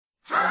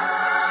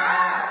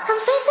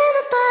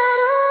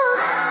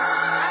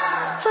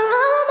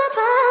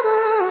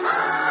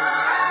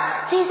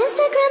these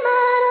Instagram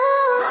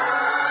models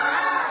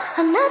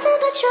are nothing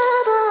but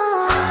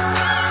trouble.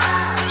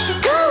 She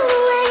going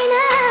away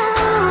now,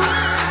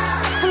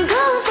 I'm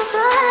going for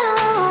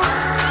throttle.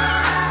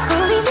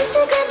 All these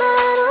Instagram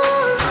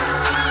models,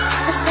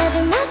 I said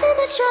they're nothing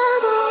but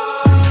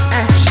trouble.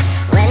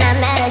 When I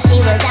met her, she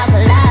was out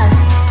for love.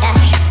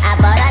 Yeah, I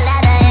bought a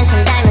leather and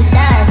some diamond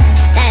studs.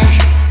 Damn,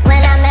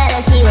 when I met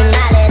her, she was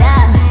knotted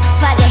up.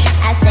 Fuck it,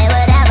 I say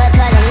whatever,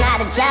 cause I'm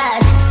not a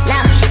judge. No,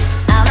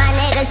 all my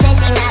niggas said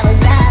she not was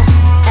up.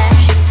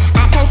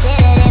 I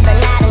considered it, but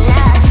not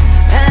enough.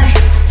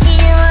 She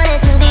just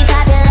wanted to be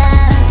popular.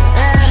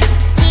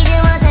 She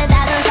just wants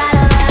 1,000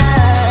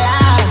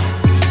 followers.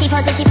 She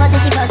posted, she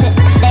posted, she posted.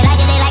 They like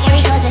it,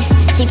 repost it.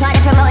 She party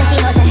promoting, she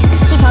hosting,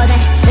 she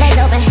posing, legs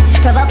open,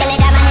 provoking, it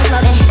got my head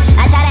smoking.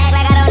 I try to act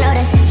like I don't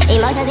notice.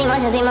 Emotions,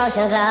 emotions,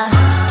 emotions, love.